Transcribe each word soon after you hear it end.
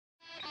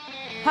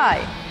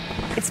Hi,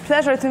 it's a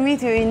pleasure to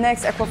meet you in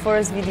next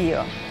Aquaforest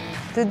video.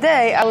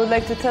 Today I would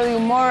like to tell you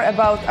more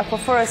about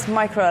Aquaforest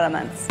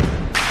Microelements.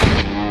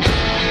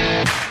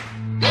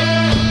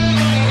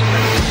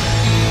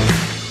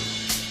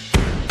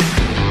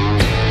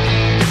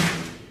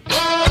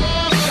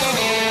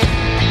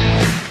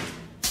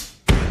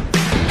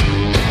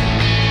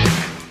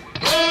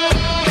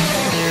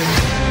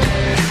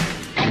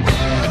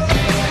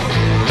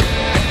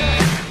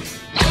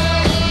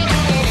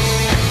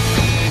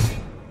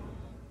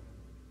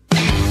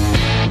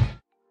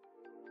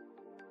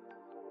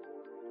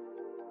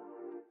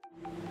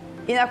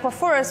 In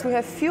Aquaforest, we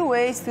have few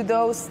ways to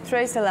dose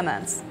trace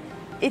elements.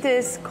 It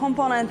is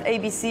component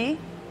ABC,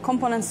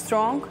 component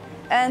strong,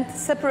 and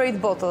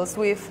separate bottles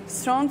with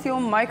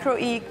strontium,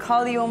 micro-E,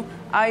 calcium,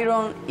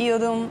 iron,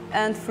 iodine,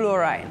 and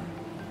fluorine.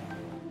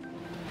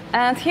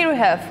 And here we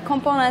have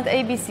component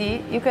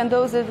ABC. You can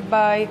dose it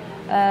by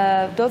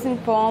dosing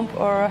pump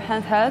or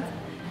handheld.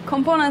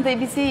 Component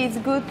ABC is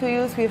good to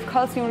use with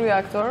calcium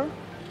reactor.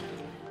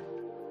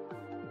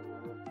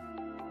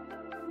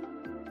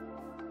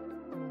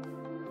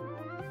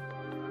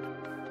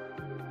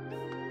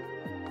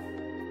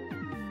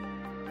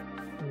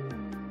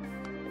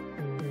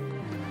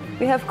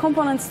 We have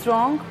component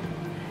strong.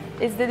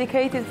 It's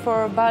dedicated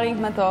for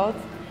baling method.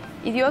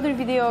 In the other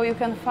video you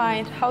can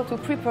find how to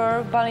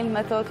prepare baling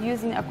method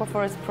using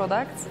Aquaforest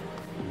products.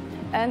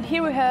 And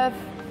here we have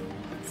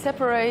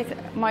separate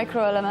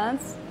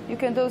microelements. You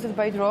can dose it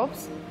by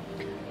drops.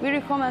 We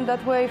recommend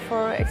that way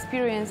for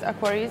experienced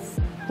aquarists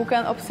who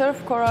can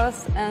observe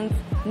corals and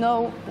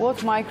know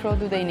what micro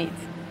do they need.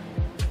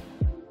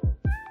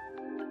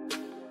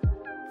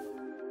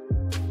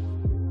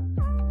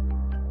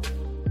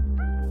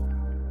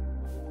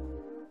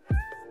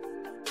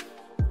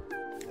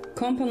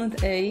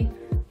 Component A,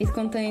 it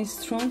contains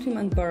strontium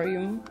and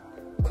barium.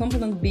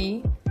 Component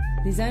B,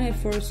 designed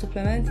for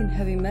supplementing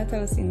heavy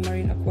metals in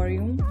marine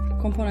aquarium.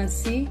 Component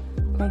C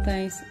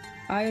contains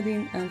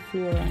iodine and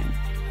fluorine.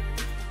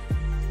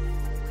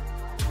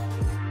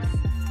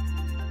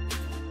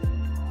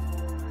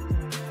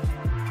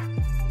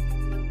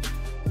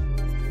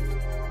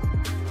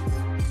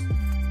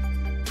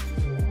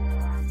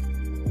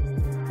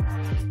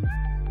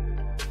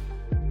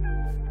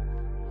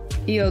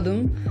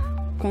 Iodine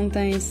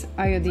contains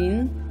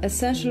iodine,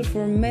 essential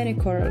for many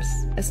corals,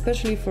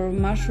 especially for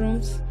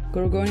mushrooms,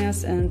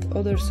 gorgonias and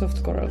other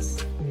soft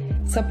corals.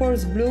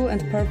 Supports blue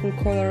and purple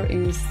color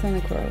in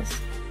stony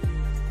corals.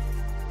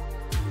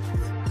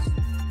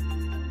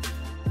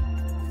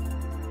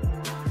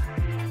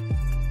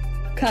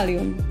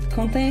 Kalium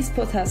contains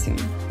potassium.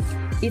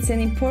 It's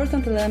an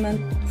important element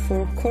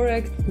for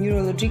correct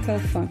neurological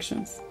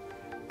functions.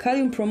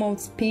 Kalium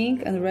promotes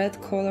pink and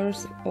red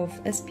colors of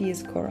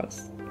SPS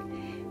corals.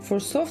 For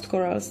soft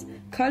corals,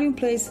 kalium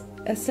plays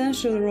an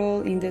essential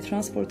role in the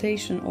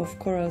transportation of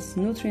corals'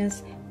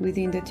 nutrients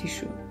within the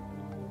tissue.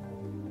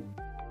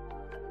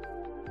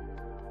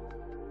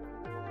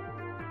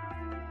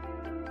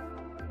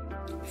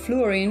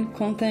 Fluorine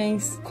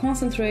contains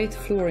concentrate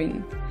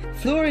fluorine.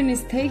 Fluorine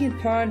is taking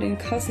part in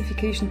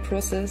calcification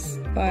process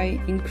by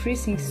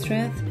increasing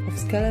strength of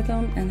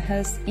skeleton and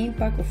has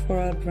impact of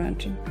coral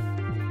branching.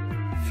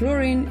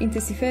 Fluorine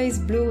intensifies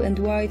blue and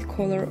white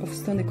color of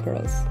stony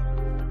corals.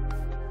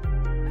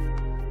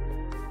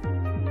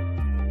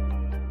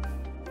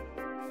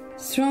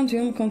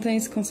 Strontium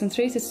contains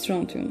concentrated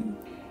strontium.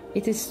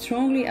 It is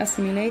strongly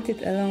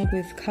assimilated along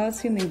with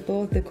calcium in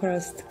both the coral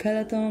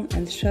skeleton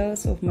and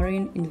shells of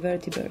marine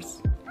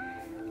invertebrates.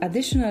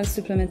 Additional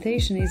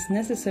supplementation is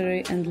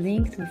necessary and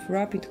linked with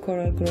rapid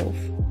coral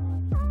growth.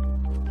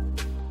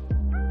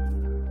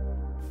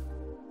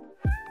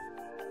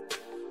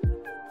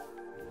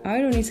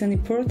 Iron is an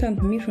important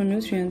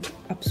micronutrient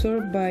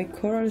absorbed by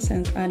corals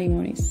and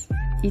anemones.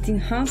 It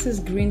enhances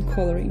green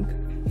coloring.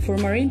 For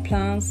marine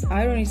plants,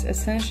 iron is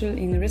essential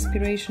in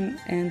respiration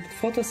and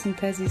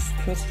photosynthesis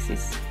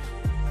processes.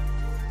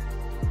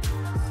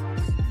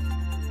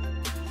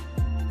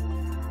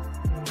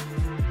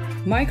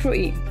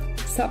 Micro-E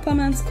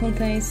supplements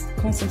contains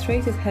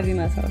concentrated heavy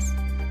metals: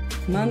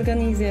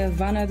 manganese,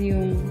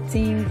 vanadium,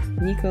 zinc,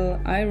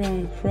 nickel,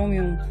 iron,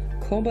 chromium,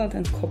 cobalt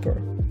and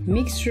copper.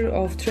 Mixture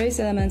of trace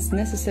elements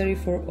necessary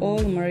for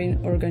all marine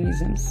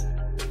organisms.